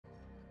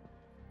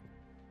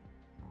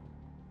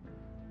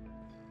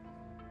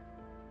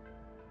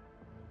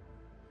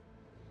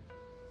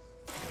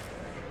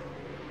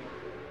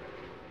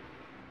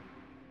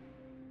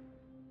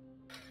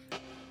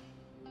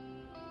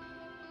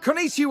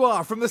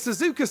Konnichiwa from the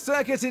Suzuka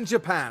circuit in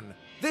Japan.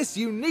 This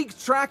unique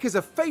track is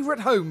a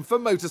favourite home for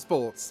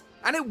motorsports,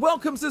 and it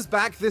welcomes us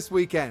back this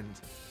weekend.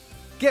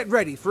 Get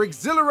ready for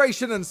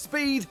exhilaration and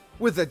speed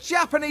with the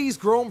Japanese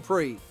Grand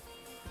Prix.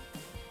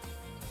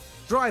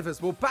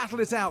 Drivers will battle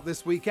it out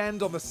this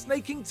weekend on the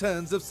snaking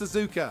turns of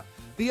Suzuka,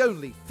 the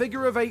only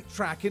figure-of-8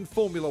 track in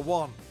Formula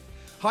One.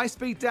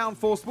 High-speed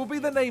downforce will be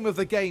the name of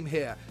the game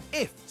here,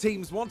 if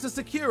teams want to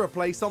secure a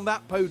place on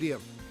that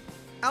podium.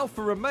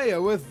 Alfa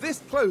Romeo are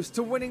this close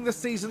to winning the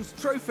season's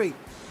trophy,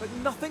 but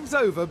nothing's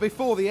over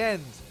before the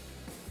end.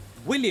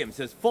 Williams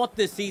has fought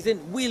this season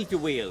wheel to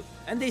wheel,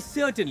 and they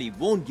certainly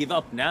won't give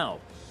up now.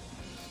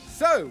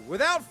 So,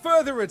 without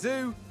further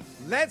ado,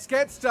 let's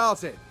get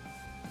started.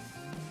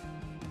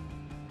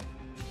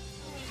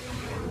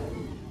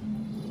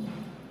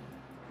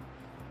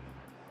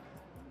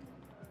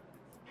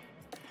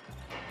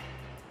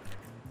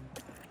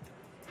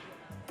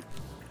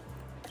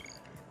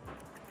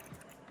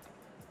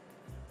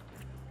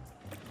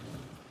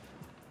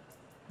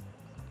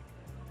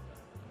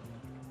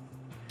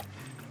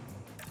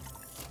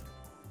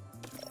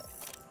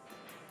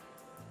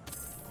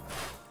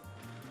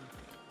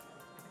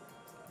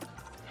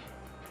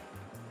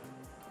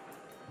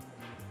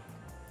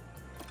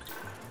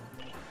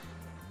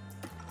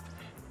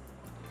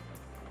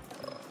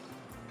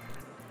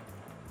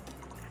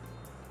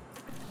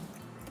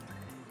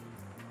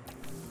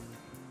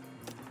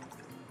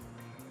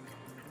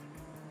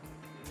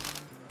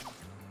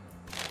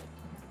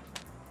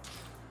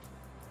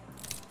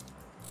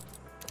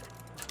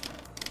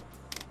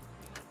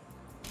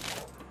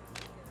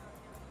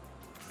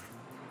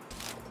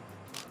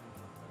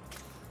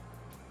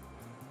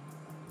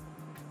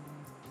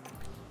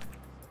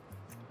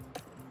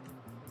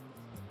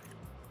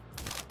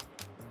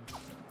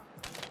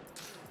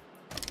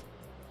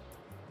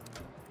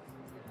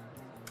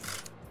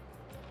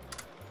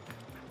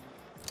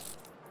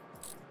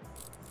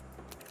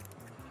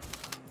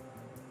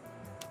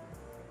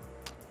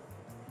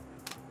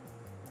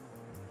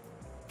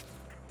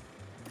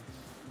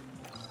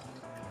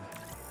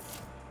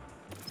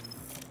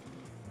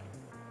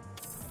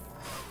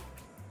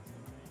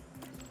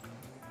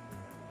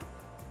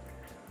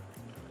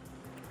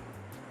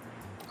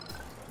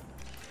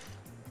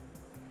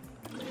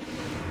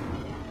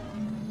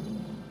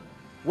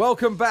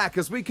 Welcome back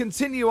as we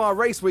continue our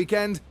race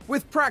weekend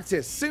with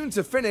practice soon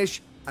to finish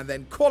and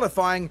then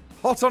qualifying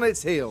hot on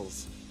its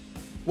heels.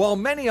 While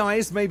many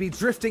eyes may be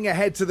drifting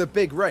ahead to the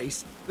big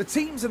race, the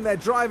teams and their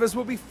drivers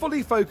will be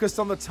fully focused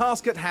on the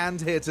task at hand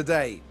here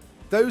today.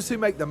 Those who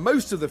make the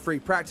most of the free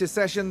practice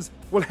sessions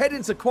will head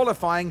into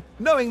qualifying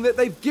knowing that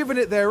they've given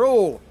it their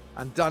all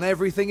and done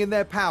everything in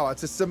their power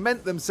to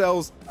cement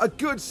themselves a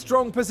good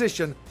strong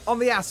position on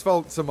the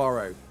asphalt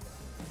tomorrow.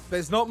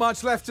 There's not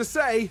much left to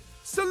say,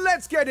 so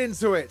let's get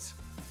into it!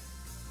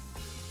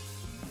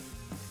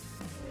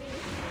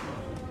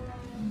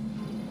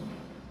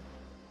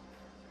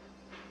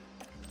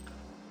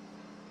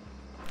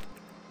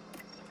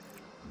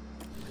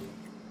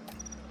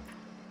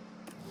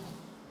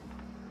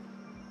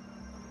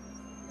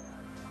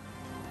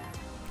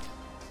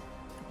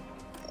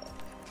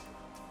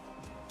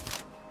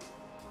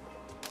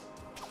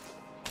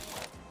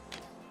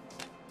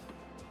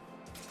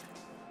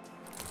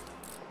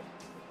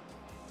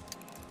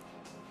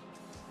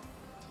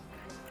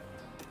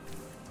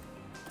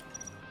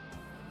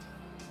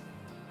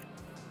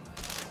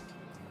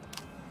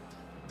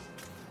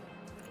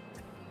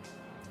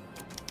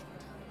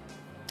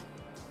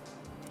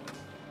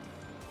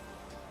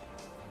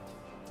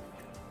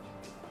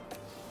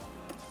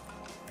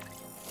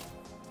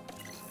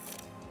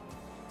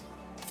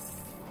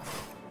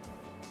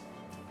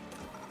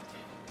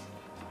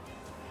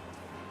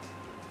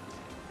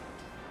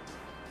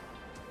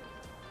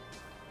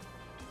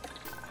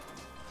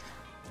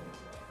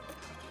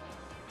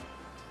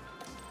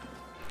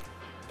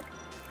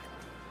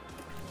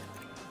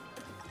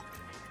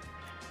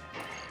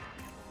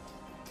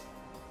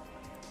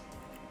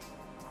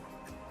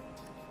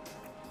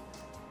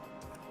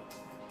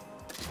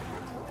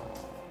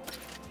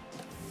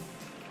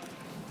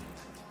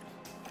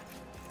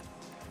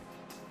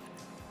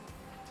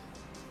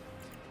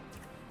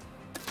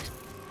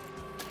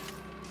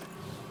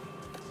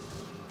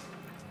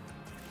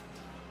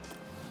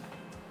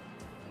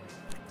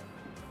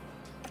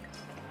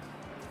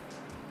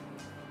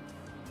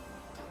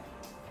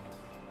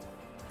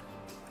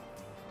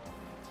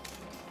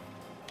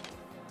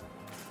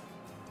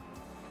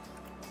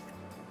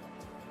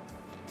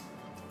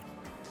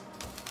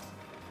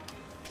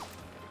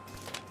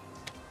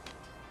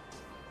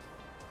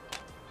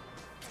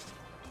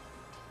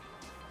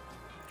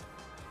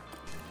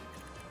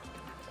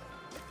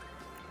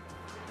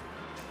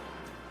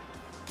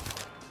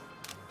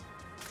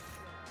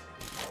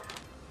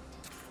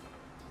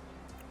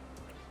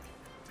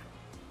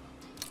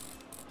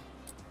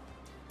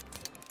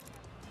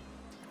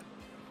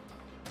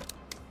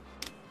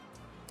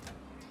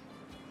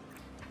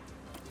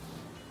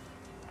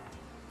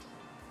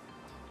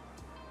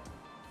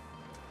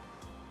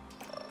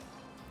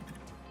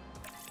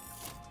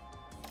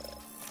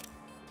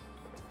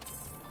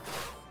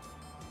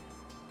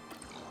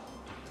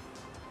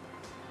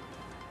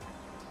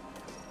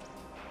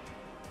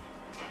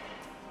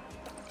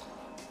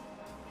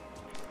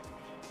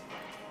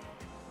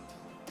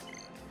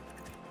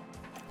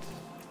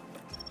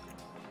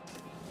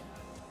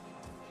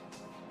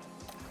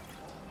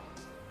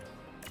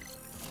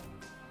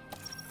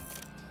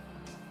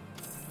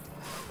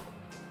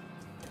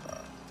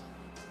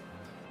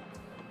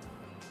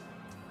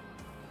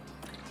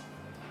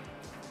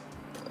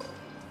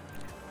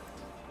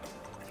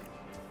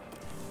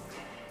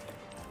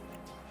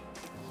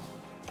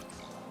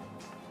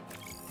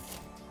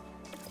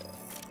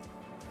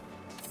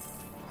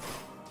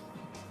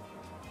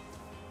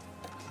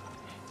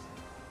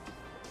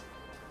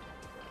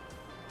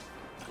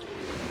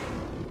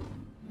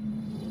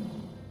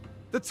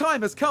 The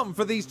time has come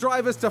for these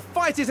drivers to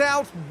fight it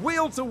out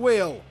wheel to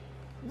wheel.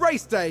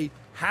 Race day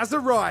has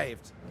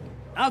arrived.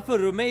 Alfa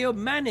Romeo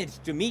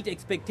managed to meet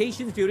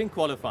expectations during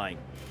qualifying,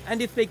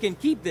 and if they can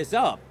keep this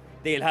up,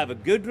 they'll have a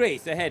good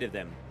race ahead of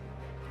them.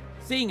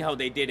 Seeing how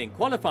they did in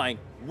qualifying,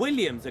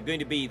 Williams are going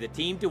to be the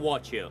team to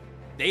watch here.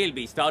 They'll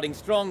be starting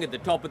strong at the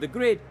top of the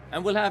grid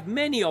and will have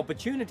many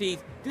opportunities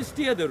to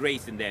steer the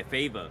race in their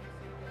favor.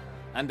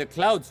 And the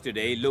clouds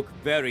today look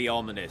very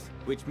ominous,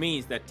 which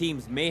means that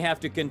teams may have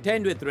to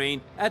contend with rain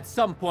at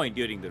some point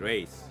during the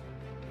race.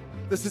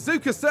 The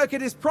Suzuka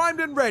circuit is primed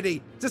and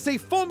ready to see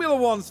Formula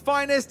One's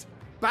finest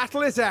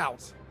battle it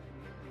out.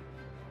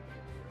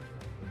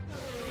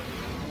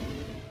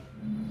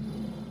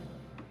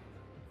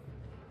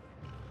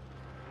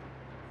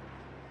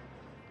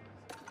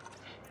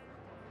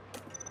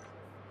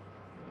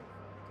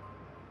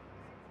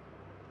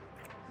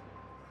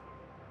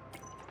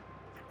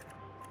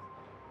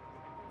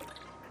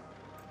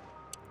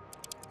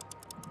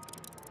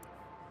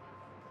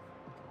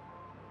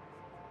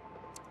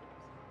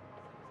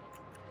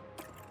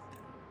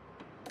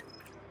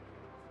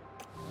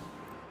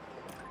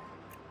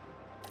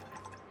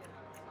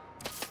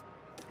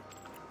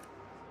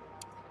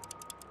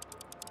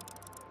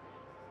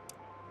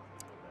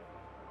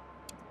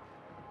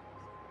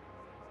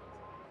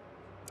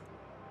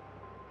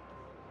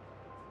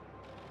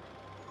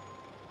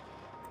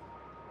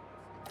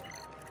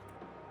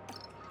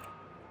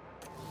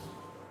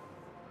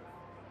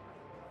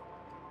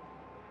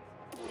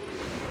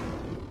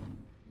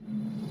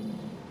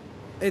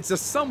 It's a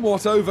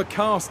somewhat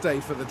overcast day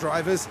for the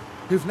drivers,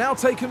 who've now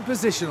taken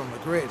position on the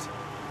grid.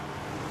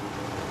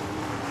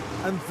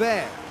 And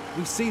there,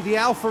 we see the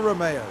Alfa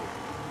Romeo.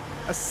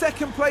 A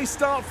second place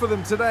start for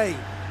them today.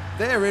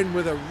 They're in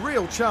with a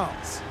real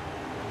chance.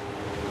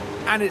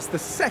 And it's the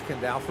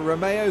second Alfa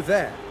Romeo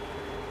there.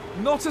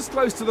 Not as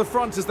close to the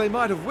front as they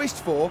might have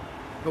wished for,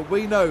 but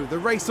we know the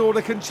race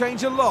order can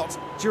change a lot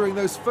during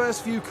those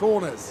first few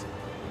corners.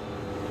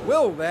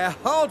 Will their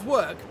hard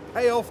work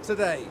pay off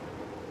today?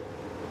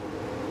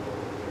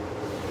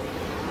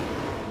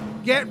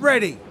 Get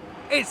ready,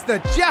 it's the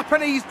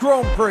Japanese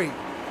Grand Prix.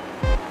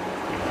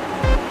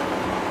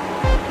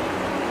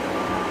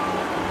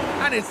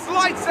 And it's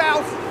lights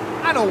out,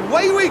 and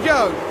away we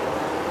go.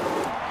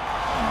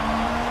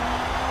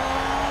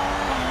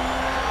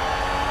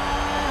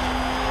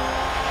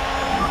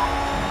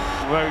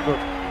 Very good.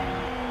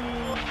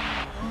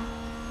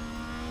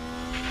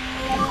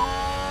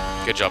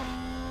 Good job.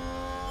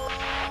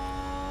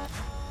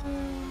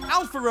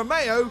 Alfa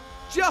Romeo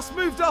just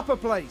moved up a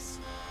place.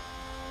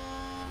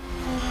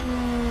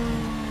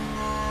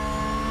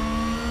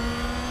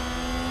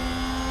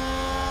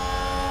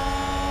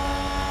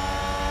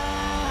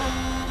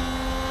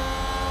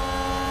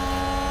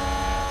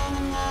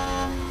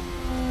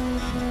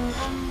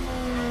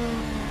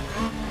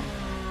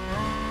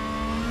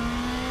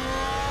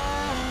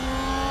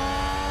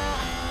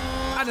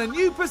 And a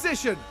new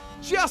position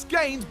just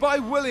gained by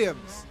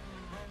Williams.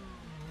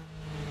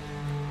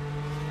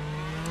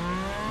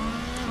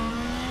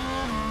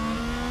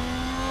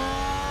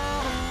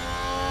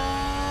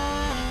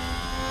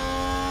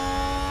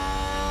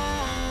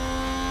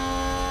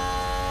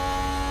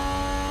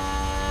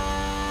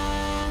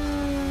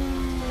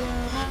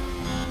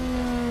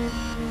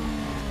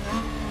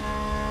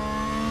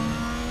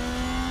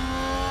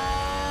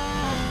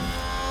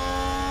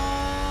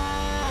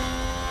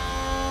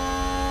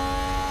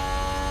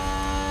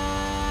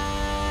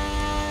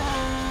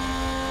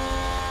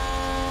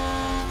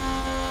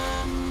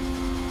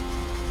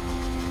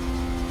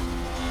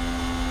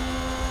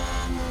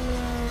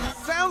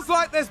 Sounds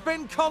like there's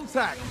been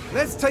contact.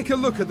 Let's take a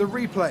look at the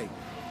replay.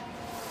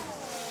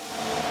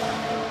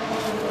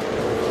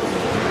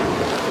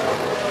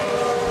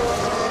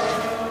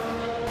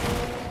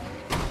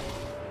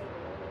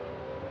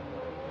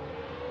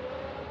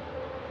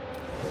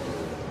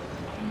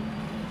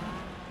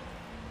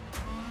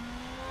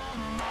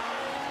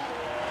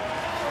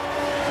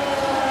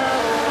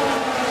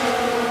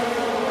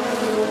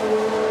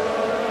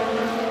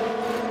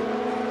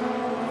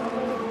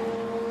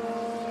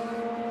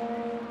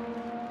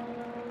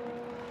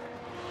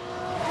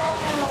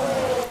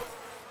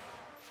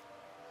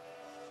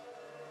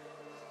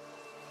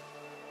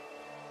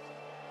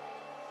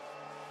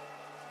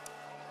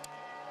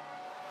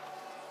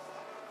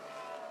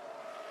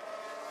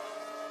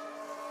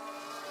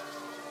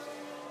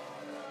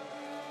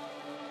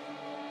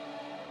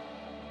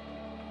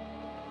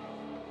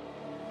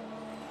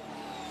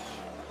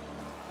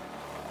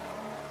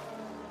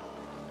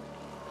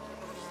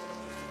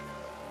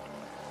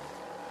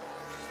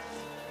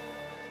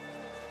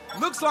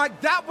 Looks like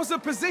that was a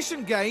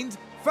position gained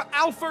for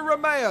Alfa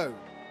Romeo.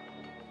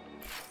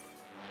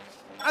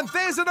 And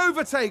there's an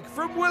overtake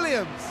from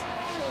Williams.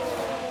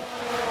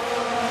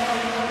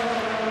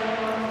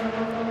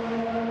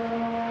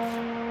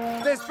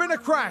 There's been a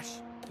crash.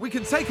 We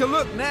can take a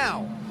look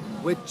now.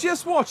 We're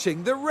just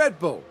watching the Red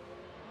Bull.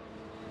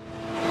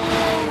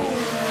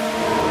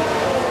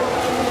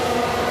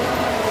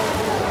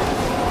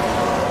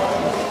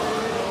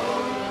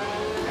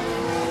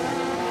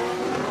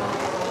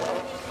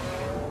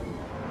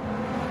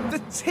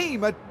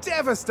 team are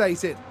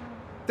devastated.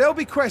 They'll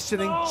be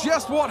questioning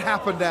just what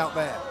happened out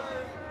there.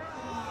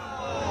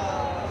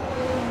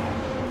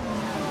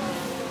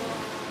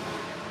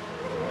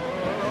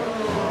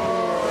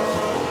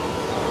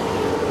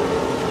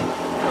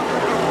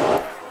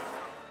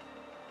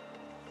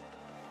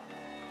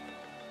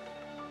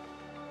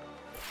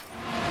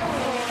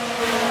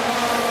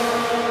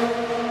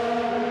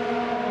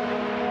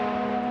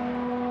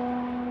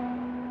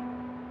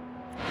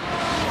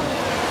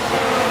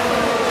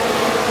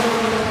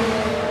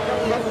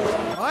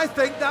 I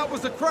think that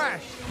was a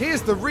crash.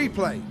 Here's the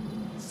replay.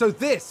 So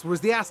this was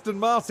the Aston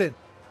Martin.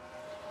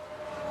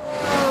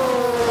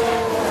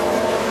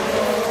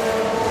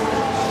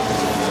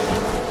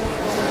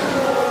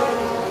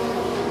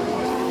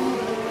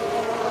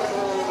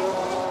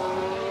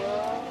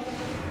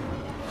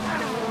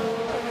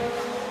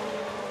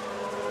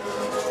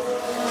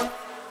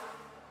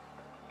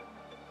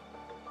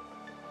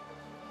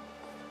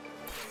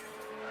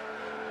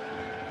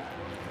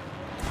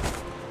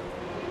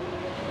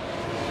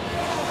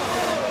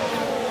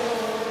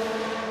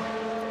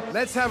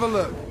 Let's have a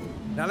look.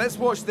 Now let's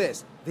watch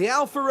this. The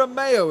Alfa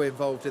Romeo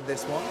involved in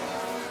this one.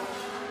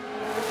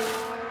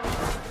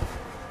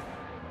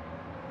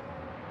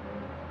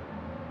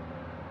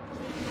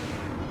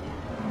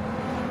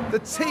 The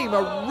team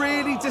are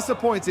really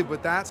disappointed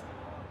with that.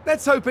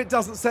 Let's hope it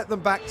doesn't set them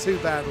back too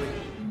badly.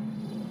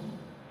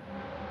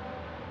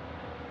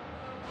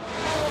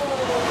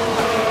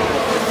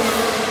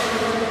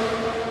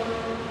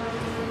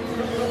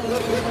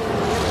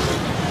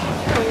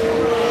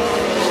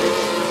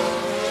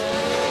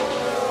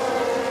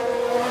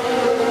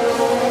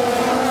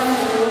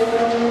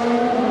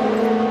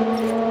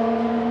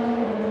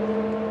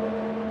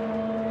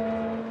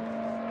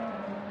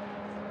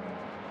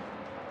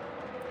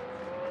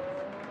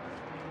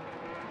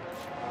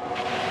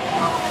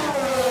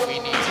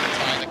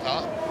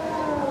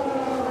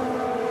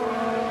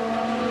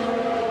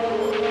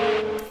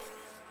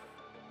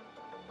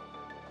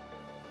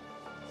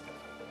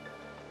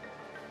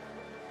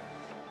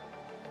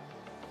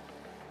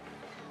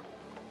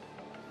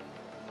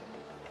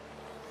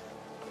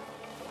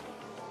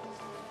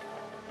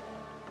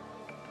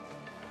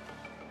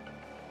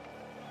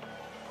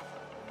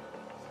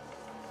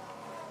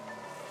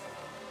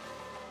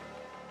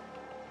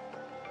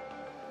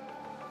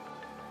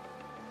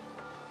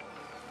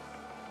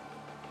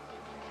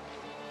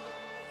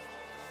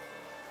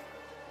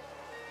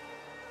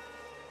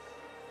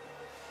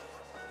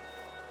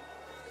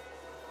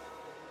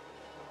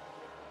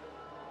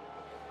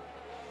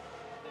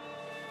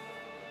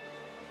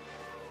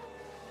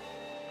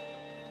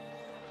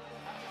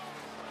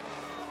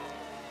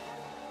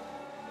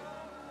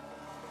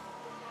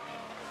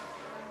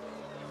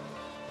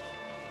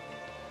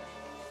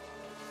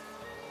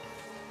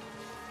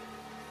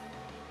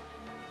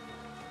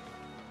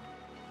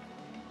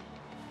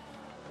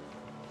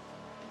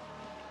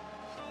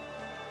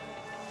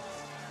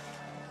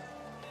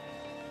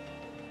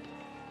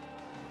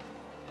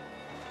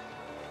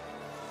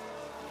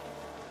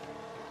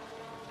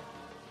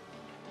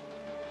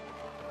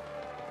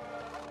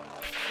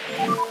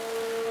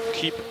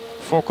 Keep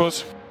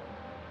focus.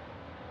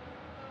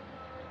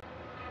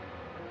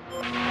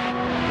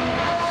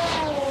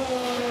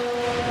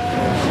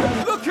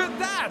 Look at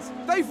that!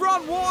 They've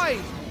run wide!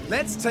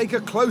 Let's take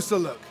a closer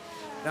look.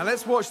 Now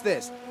let's watch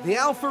this. The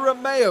Alfa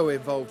Romeo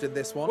involved in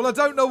this one. Well, I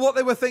don't know what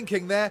they were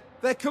thinking there.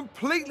 They're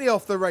completely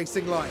off the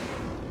racing line.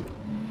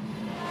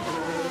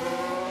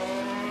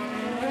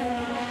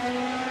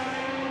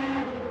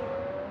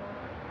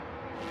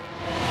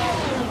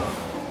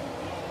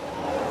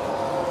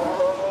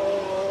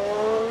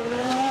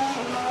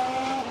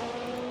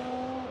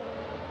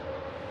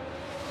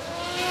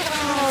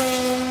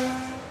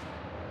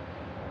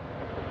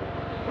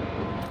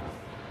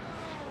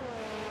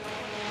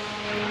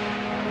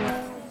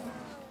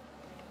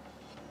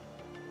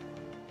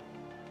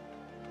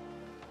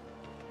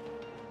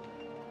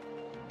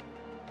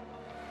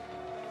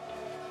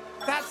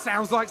 That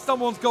sounds like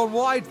someone's gone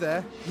wide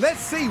there. Let's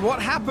see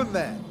what happened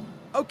there.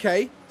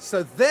 Okay,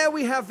 so there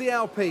we have the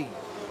Alpine.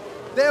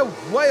 They're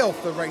way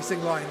off the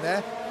racing line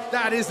there.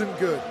 That isn't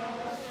good.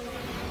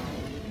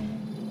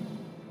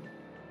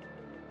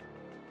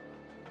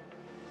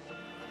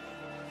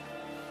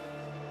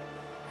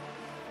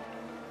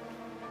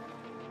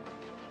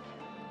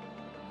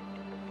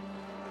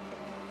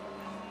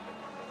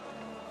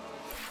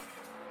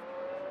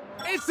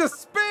 It's a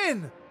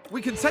spin!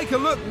 We can take a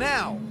look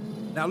now.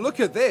 Now look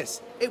at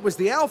this. It was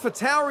the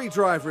AlphaTauri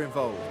driver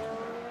involved.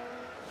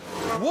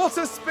 What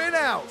a spin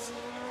out!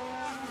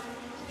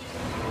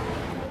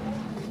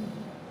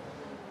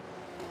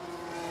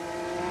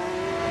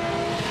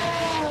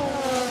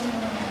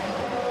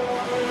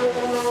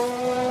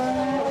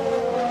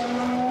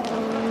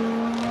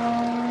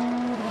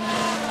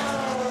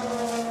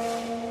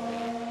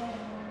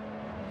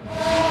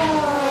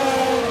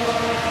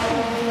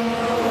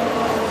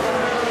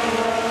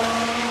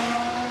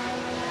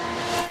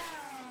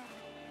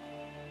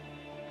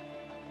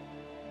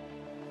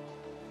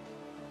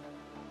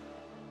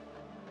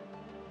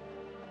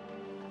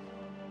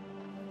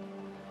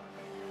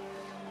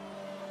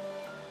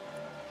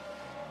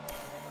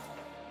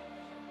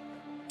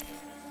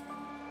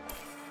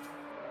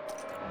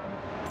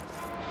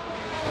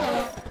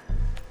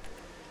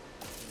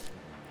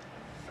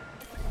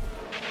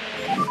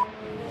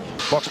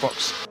 Box,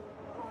 box.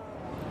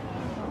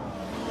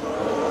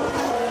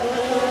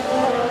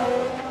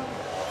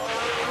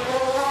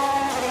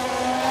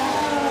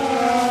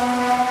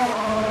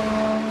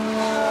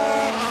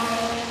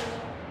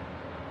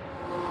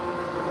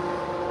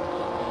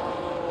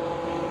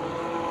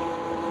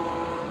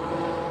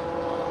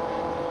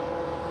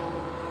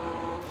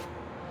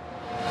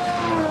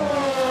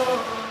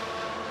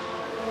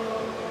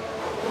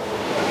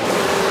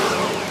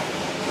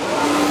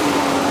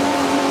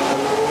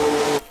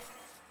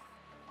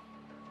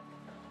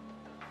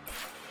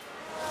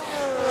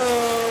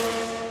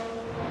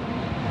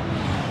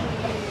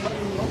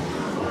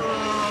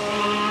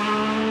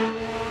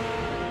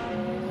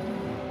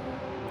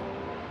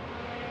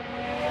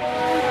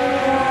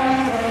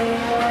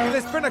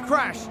 A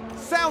crash.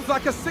 Sounds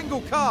like a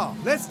single car.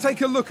 Let's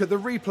take a look at the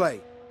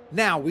replay.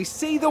 Now we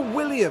see the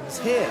Williams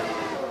here.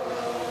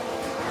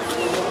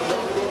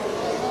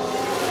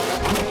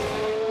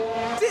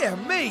 Dear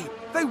me,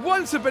 they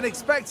won't have been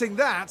expecting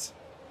that.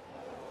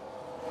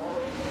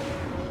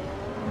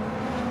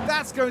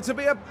 That's going to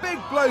be a big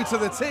blow to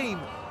the team.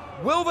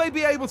 Will they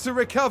be able to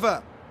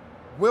recover?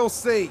 We'll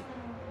see.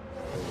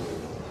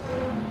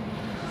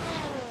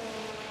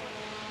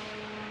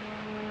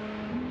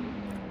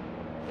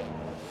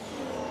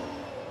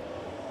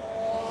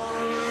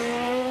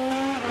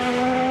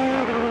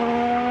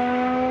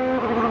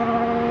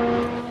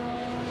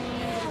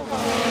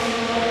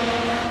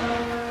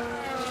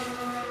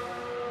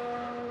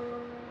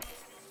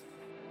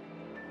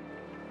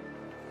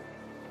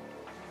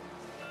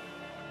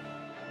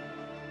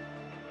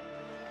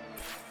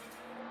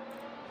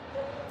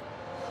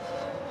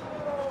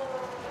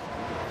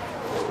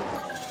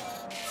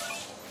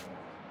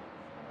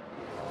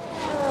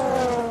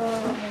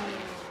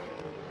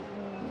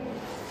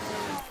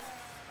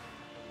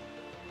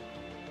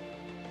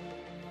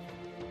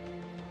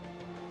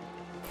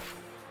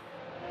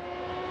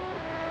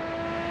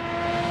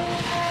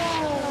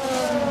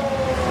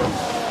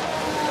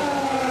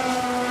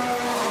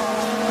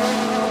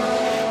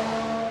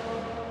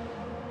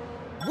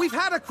 We've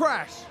had a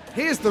crash.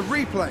 Here's the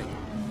replay.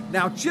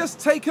 Now just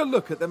take a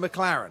look at the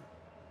McLaren.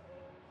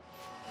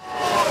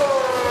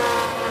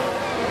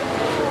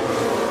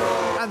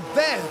 And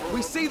there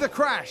we see the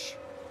crash.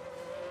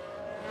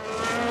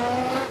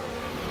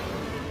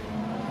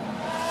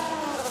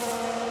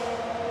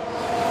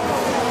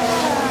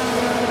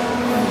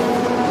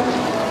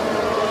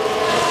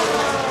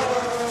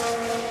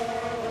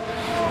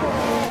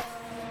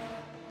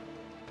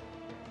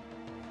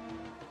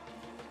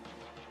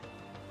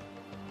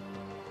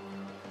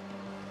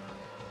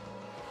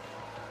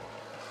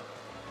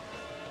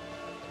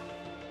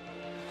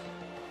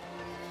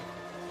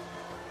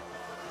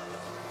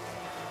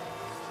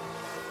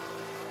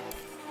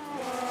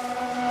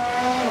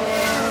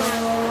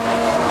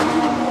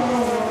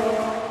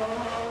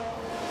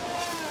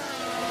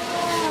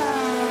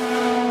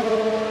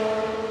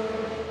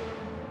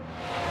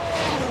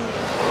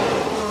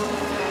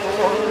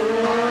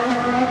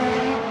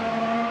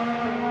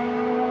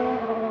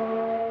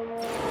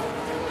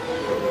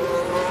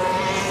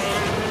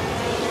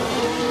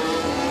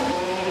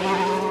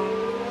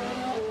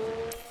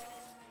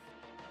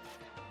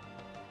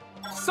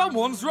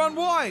 Someone's run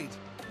wide.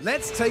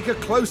 Let's take a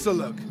closer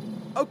look.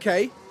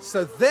 Okay,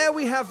 so there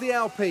we have the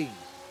Alpine.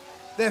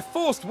 They're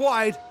forced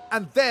wide,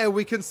 and there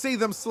we can see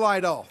them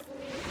slide off.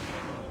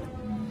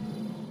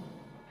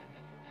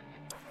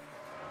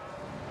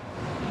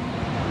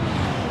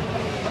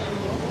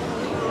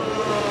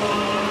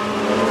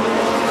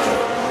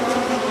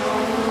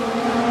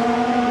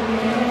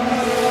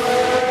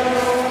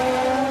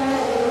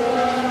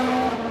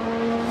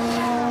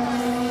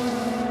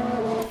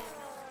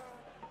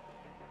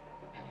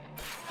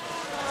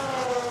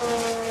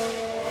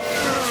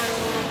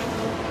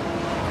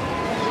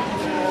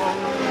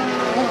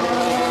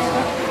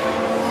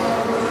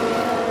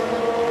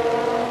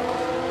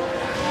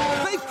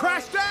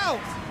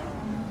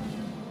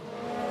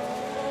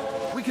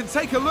 We can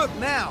take a look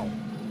now.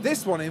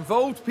 This one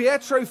involved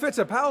Pietro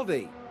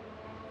Fittipaldi.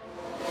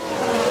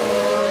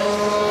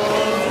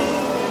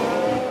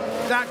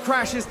 That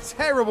crash is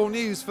terrible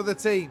news for the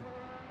team.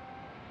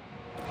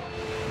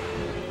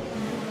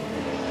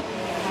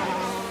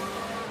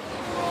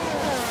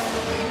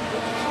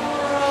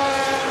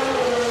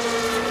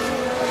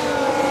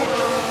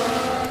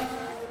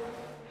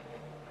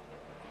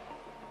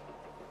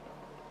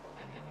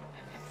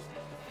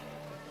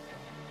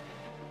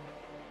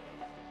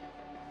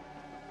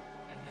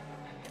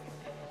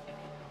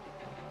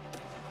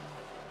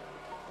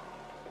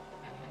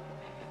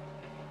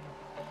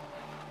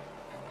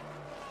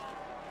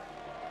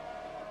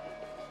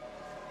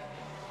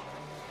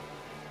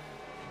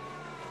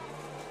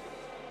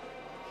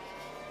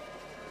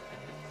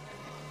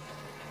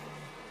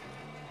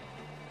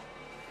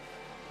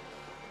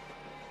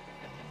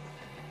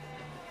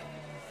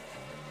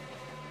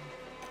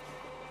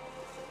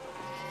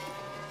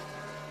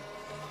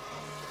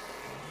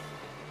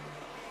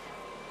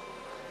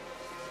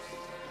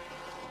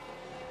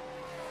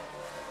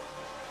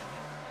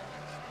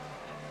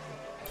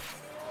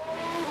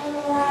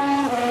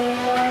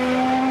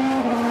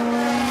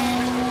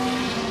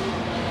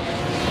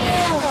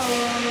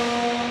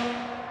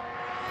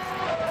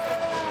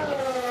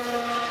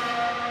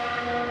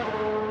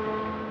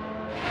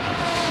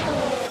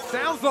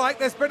 like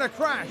there's been a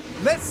crash.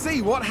 Let's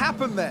see what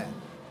happened there.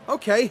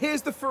 Okay,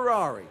 here's the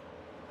Ferrari.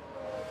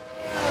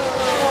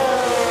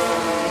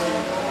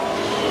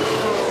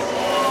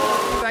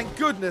 Thank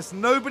goodness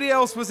nobody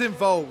else was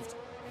involved.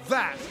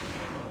 That.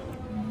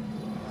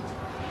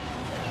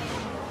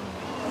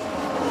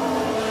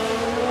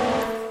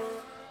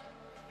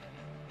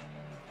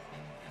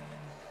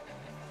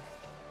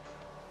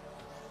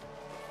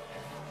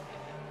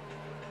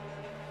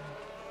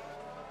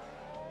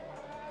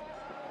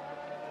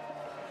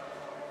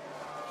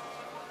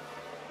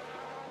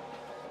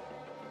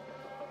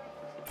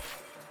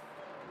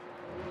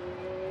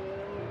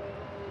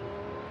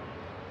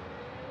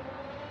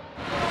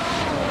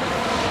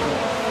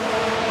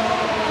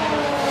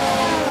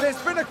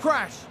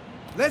 Crash.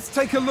 Let's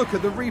take a look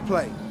at the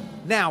replay.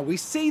 Now we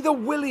see the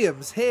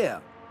Williams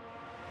here.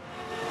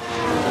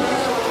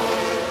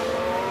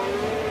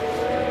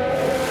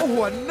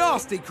 Oh, a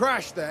nasty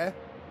crash there.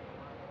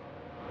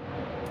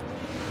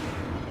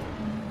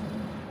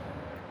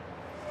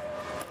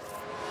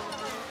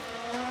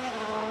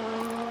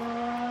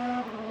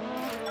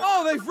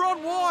 Oh, they've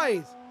run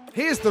wide.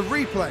 Here's the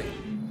replay.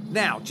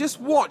 Now just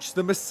watch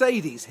the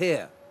Mercedes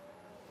here.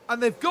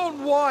 And they've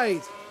gone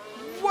wide,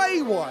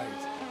 way wide.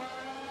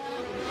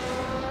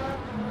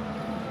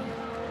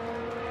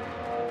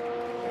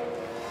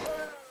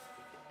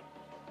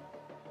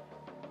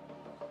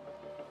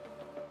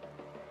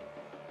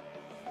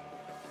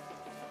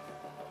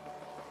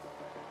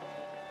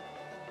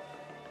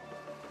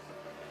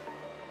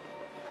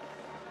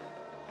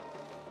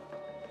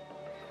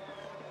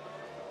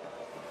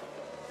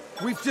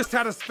 We've just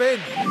had a spin.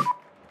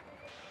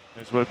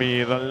 This will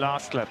be the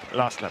last lap.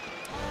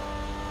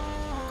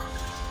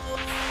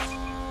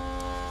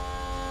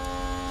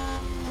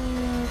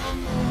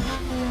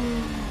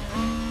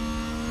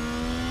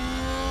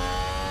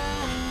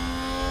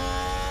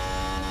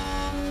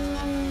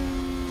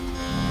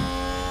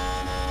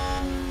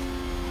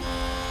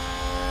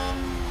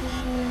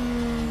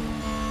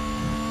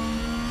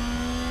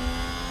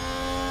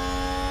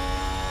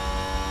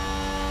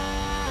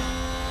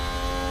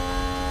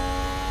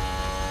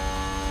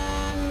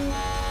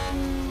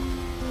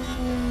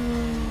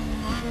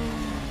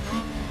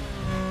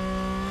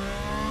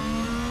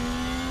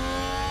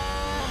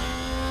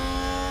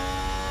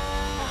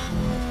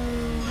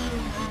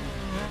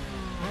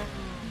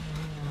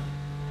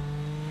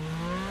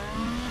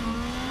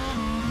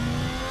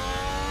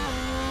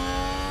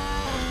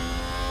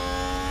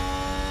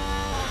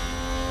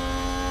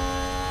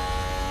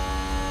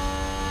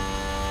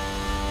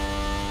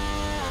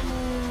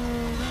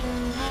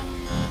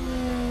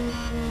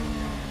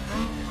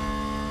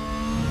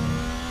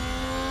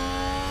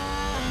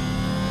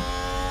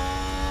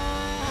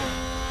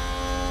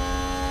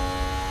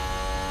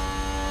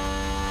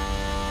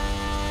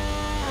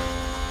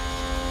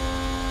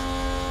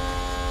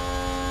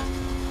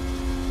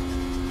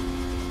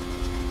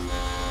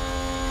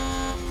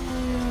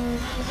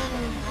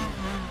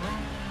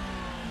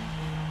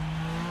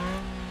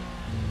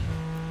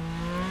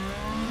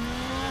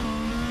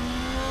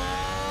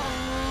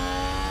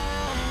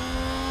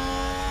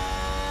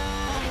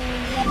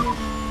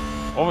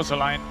 Over the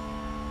line.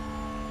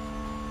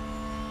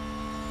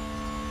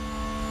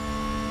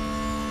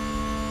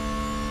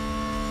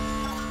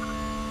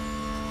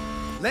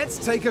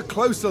 Let's take a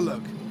closer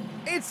look.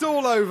 It's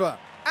all over.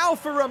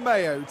 Alfa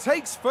Romeo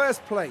takes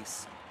first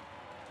place.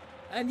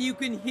 And you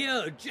can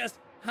hear just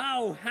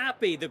how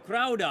happy the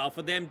crowd are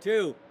for them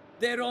too.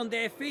 They're on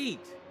their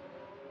feet.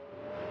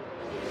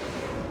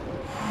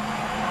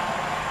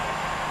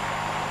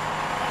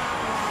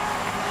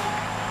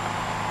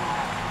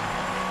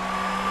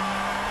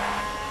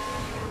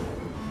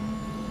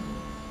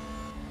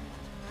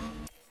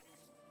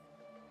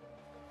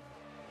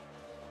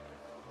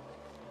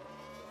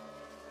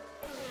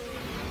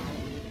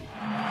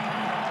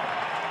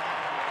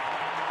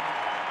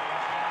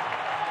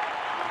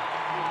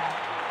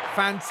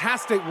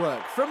 Fantastic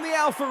work from the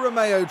Alfa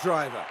Romeo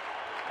driver.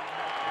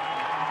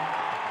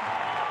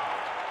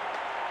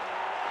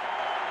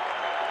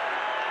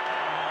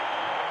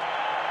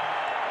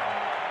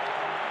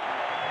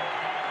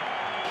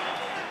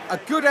 A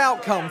good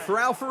outcome for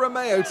Alfa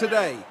Romeo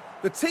today.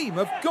 The team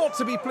have got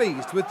to be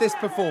pleased with this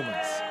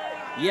performance.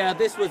 Yeah,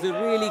 this was a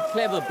really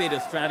clever bit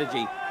of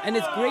strategy, and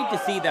it's great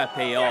to see that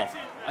pay off.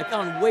 I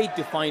can't wait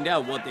to find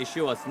out what they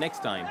show us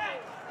next time.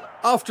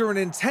 After an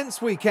intense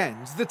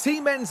weekend, the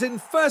team ends in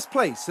first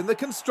place in the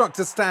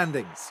constructor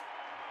standings.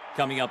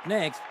 Coming up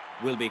next,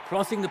 we'll be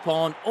crossing the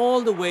pond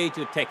all the way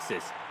to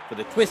Texas for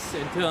the twists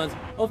and turns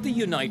of the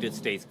United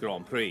States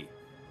Grand Prix.